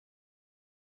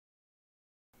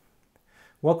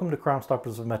Welcome to Crime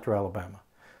Stoppers of Metro Alabama.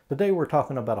 Today we're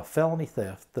talking about a felony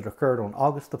theft that occurred on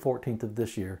August the 14th of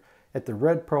this year at the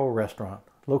Red Pearl restaurant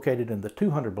located in the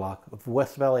 200 block of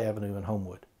West Valley Avenue in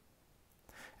Homewood.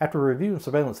 After reviewing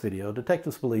surveillance video,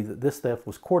 detectives believe that this theft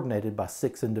was coordinated by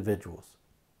 6 individuals.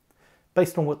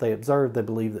 Based on what they observed, they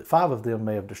believe that 5 of them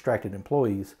may have distracted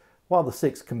employees while the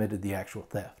 6th committed the actual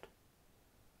theft.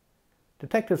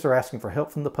 Detectives are asking for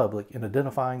help from the public in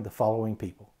identifying the following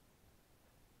people.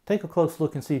 Take a close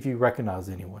look and see if you recognize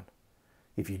anyone.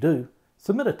 If you do,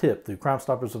 submit a tip through Crime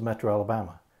Stoppers of Metro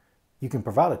Alabama. You can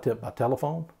provide a tip by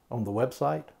telephone, on the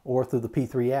website, or through the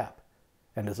P3 app.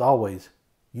 And as always,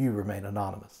 you remain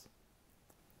anonymous.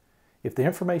 If the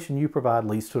information you provide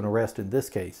leads to an arrest in this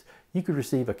case, you could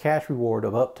receive a cash reward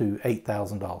of up to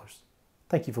 $8,000.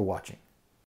 Thank you for watching.